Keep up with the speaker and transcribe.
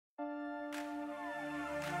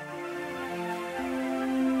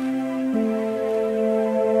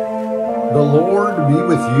The Lord be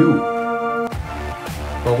with you.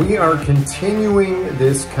 Well, we are continuing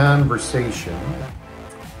this conversation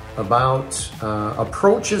about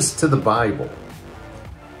approaches to the Bible.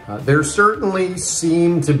 There certainly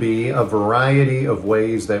seem to be a variety of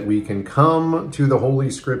ways that we can come to the Holy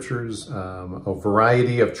Scriptures, a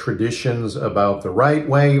variety of traditions about the right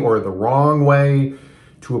way or the wrong way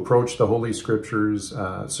to approach the Holy Scriptures.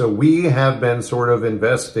 So we have been sort of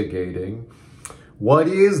investigating what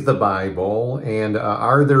is the Bible, and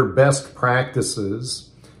are there best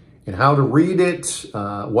practices in how to read it,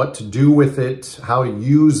 what to do with it, how to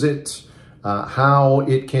use it, how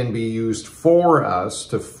it can be used for us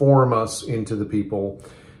to form us into the people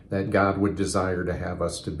that God would desire to have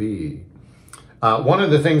us to be. One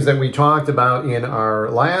of the things that we talked about in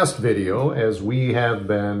our last video, as we have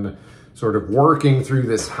been sort of working through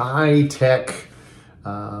this high-tech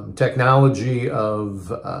technology of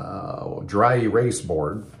dry erase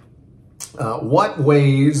board, what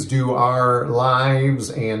ways do our lives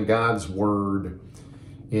and God's Word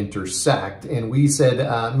intersect? And we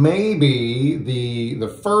said maybe the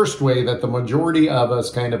first way that the majority of us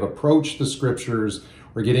kind of approach the Scriptures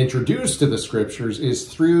or get introduced to the Scriptures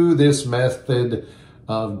is through this method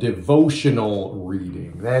of devotional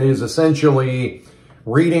reading. That is essentially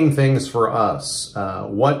reading things for us.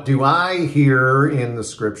 What do I hear in the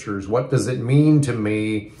Scriptures? What does it mean to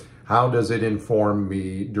me? How does it inform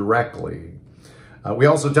me directly? We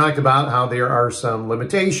also talked about how there are some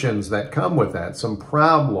limitations that come with that, some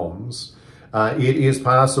problems. It is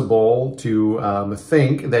possible to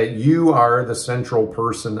think that you are the central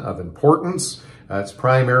person of importance. It's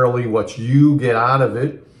primarily what you get out of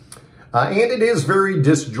it. And it is very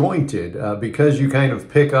disjointed because you kind of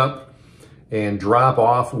pick up and drop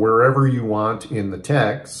off wherever you want in the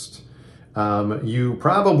text. You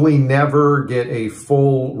probably never get a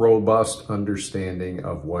full, robust understanding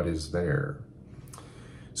of what is there.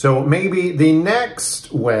 So maybe the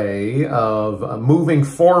next way of moving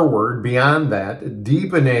forward beyond that,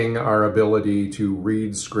 deepening our ability to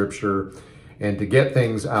read Scripture and to get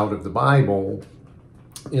things out of the Bible,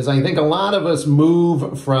 is I think a lot of us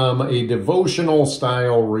move from a devotional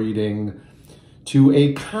style reading to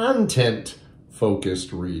a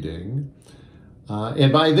content-focused reading.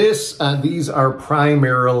 And by this, these are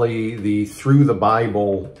primarily the through the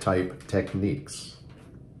Bible type techniques.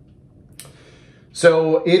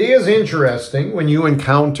 So it is interesting when you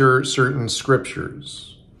encounter certain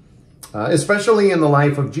Scriptures, especially in the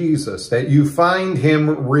life of Jesus, that you find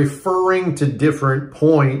him referring to different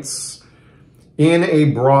points in a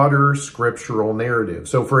broader scriptural narrative.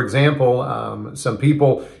 So for example, some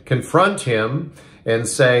people confront him and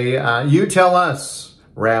say, you tell us,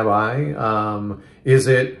 Rabbi, is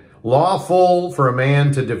it lawful for a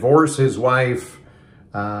man to divorce his wife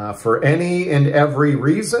for any and every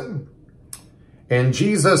reason? And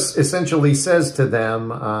Jesus essentially says to them,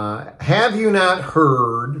 have you not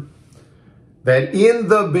heard that in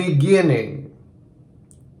the beginning,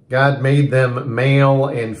 God made them male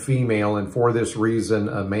and female, and for this reason,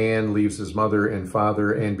 a man leaves his mother and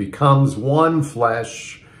father and becomes one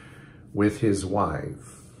flesh with his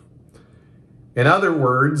wife. In other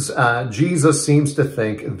words, Jesus seems to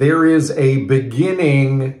think there is a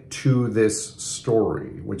beginning to this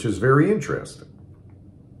story, which is very interesting.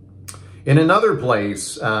 In another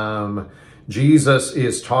place, Jesus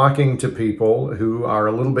is talking to people who are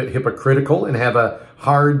a little bit hypocritical and have a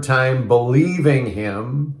hard time believing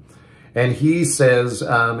him. And he says,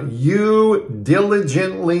 you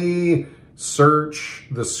diligently search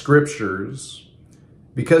the Scriptures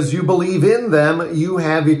because you believe in them, you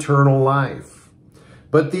have eternal life.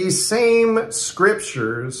 But these same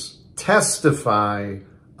Scriptures testify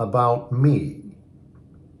about me.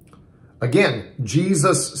 Again,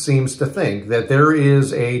 Jesus seems to think that there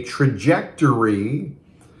is a trajectory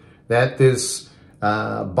that this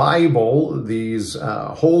Bible, these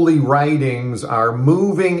holy writings are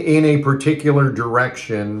moving in a particular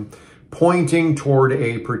direction, pointing toward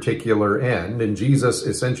a particular end. And Jesus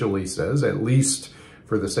essentially says, at least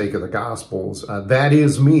for the sake of the Gospels, that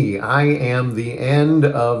is me. I am the end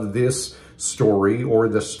of this story, or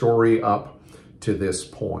the story up to this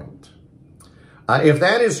point. If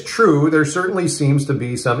that is true, there certainly seems to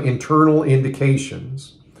be some internal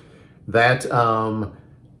indications that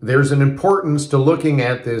there's an importance to looking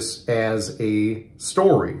at this as a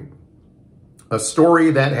story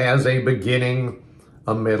that has a beginning,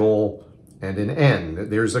 a middle, and an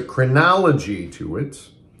end. There's a chronology to it,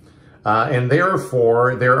 and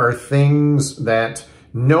therefore there are things that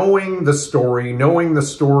knowing the story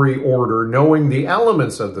order, knowing the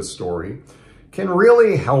elements of the story can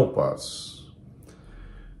really help us.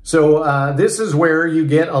 So this is where you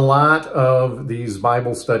get a lot of these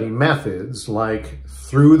Bible study methods, like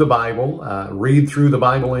through the Bible, read through the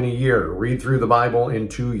Bible in a year, read through the Bible in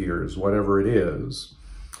 2 years, whatever it is.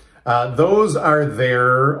 Those are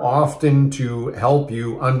there often to help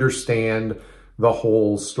you understand the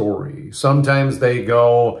whole story. Sometimes they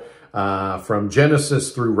go from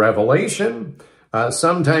Genesis through Revelation.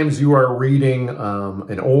 Sometimes you are reading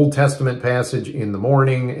an Old Testament passage in the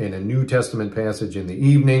morning and a New Testament passage in the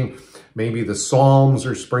evening. Maybe the Psalms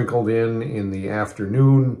are sprinkled in the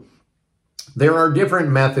afternoon. There are different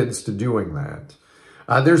methods to doing that.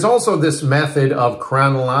 There's also this method of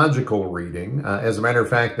chronological reading. As a matter of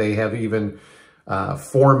fact, they have even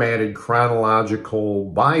formatted chronological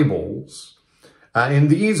Bibles. And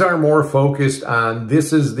these are more focused on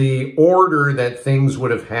this is the order that things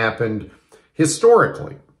would have happened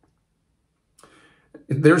historically.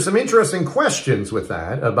 There's some interesting questions with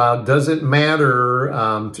that about, does it matter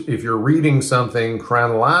if you're reading something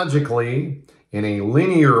chronologically in a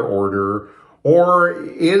linear order, or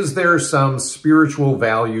is there some spiritual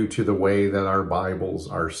value to the way that our Bibles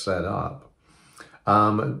are set up?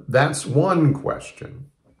 That's one question.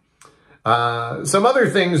 Some other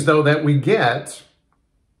things, though, that we get,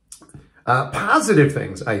 positive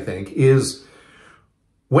things, I think, is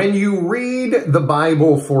when you read the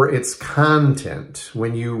Bible for its content,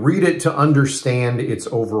 when you read it to understand its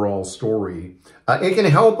overall story, it can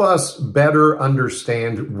help us better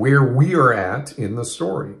understand where we are at in the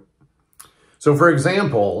story. So, for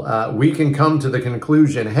example, we can come to the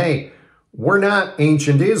conclusion, hey, we're not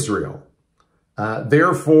ancient Israel.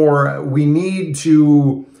 Therefore, we need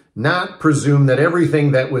to not presume that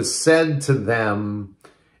everything that was said to them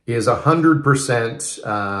is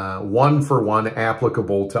 100% one-for-one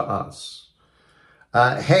applicable to us.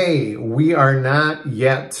 Hey, we are not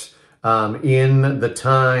yet in the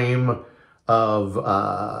time of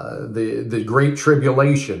the Great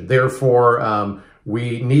Tribulation. Therefore,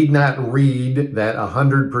 we need not read that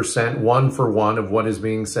 100% one-for-one of what is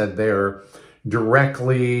being said there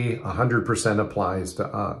directly 100% applies to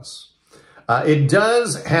us. It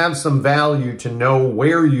does have some value to know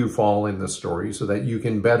where you fall in the story so that you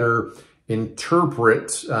can better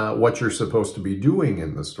interpret what you're supposed to be doing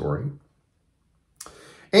in the story.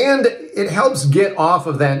 And it helps get off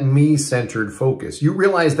of that me-centered focus. You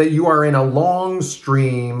realize that you are in a long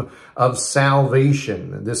stream of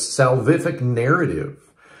salvation, this salvific narrative.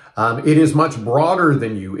 It is much broader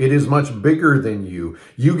than you. It is much bigger than you.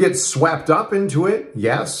 You get swept up into it,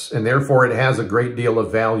 yes, and therefore it has a great deal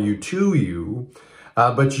of value to you.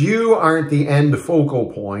 But you aren't the end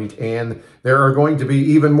focal point, and there are going to be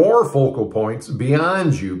even more focal points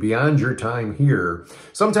beyond you, beyond your time here.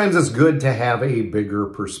 Sometimes it's good to have a bigger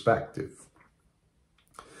perspective.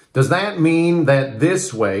 Does that mean that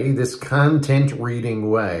this way, this content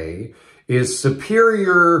reading way, is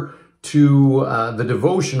superior to the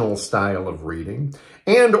devotional style of reading?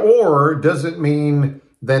 And or does it mean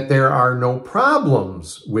that there are no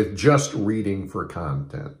problems with just reading for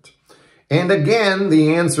content? And again,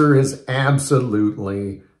 the answer is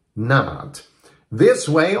absolutely not. This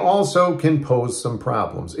way also can pose some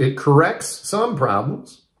problems. It corrects some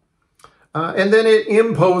problems, and then it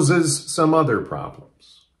imposes some other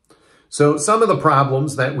problems. So some of the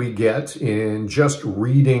problems that we get in just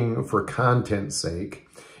reading for content's sake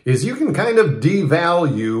is you can kind of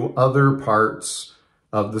devalue other parts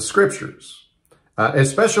of the scriptures,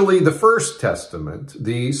 especially the First Testament,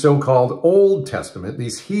 the so-called Old Testament,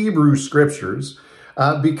 these Hebrew scriptures,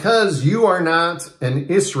 because you are not an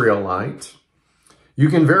Israelite. You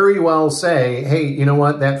can very well say, hey, you know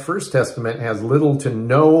what? That First Testament has little to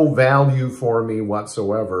no value for me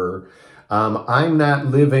whatsoever. I'm not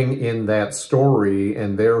living in that story,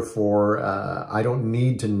 and therefore I don't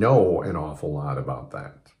need to know an awful lot about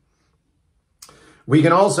that. We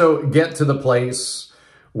can also get to the place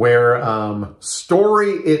where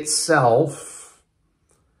story itself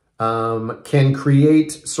can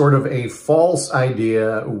create sort of a false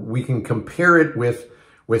idea. We can compare it with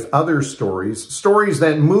other stories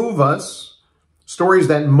that move us, stories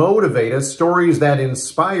that motivate us, stories that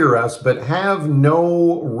inspire us, but have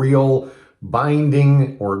no real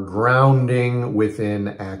binding or grounding within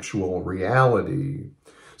actual reality.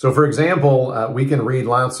 So, for example, we can read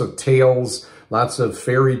lots of tales, lots of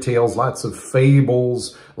fairy tales, lots of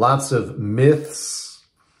fables, lots of myths,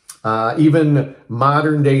 even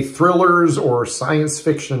modern day thrillers or science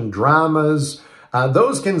fiction dramas.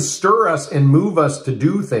 Those can stir us and move us to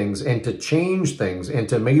do things and to change things and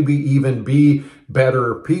to maybe even be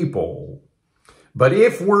better people. But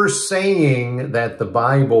if we're saying that the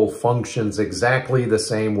Bible functions exactly the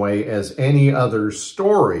same way as any other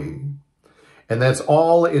story, And that's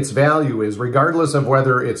all its value is, regardless of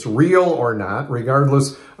whether it's real or not,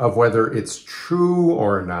 regardless of whether it's true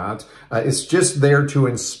or not. It's just there to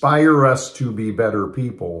inspire us to be better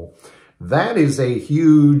people. That is a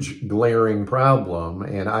huge glaring problem,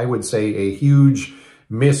 and I would say a huge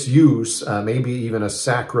misuse, maybe even a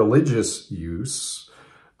sacrilegious use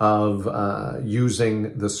of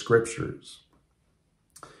using the scriptures.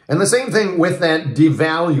 And the same thing with that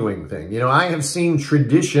devaluing thing. You know, I have seen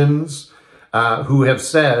traditions who have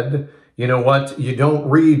said, you know what, you don't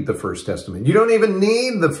read the First Testament. You don't even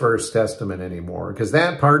need the First Testament anymore because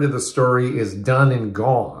that part of the story is done and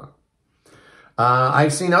gone.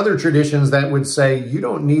 I've seen other traditions that would say you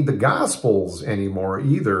don't need the Gospels anymore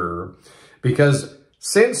either, because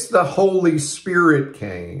since the Holy Spirit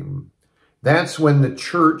came, that's when the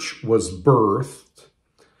church was birthed,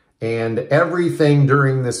 and everything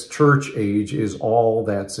during this church age is all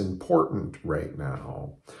that's important right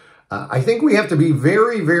now. I think we have to be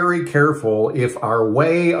very, very careful if our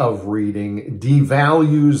way of reading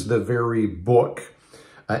devalues the very book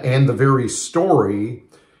and the very story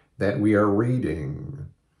that we are reading.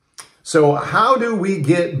 So how do we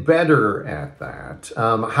get better at that?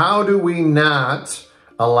 How do we not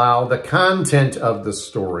allow the content of the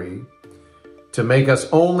story to make us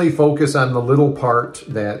only focus on the little part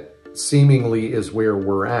that seemingly is where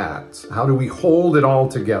we're at? How do we hold it all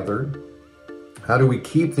together? How do we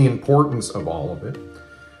keep the importance of all of it?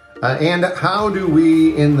 And how do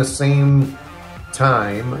we, in the same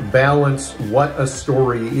time, balance what a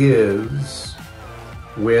story is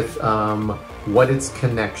with what its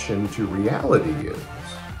connection to reality is?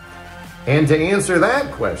 And to answer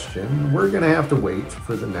that question, we're going to have to wait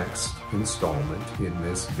for the next installment in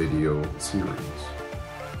this video series.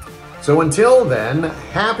 So until then,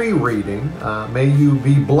 happy reading. May you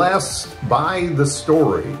be blessed by the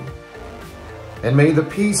story. And may the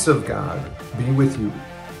peace of God be with you.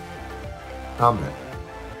 Amen.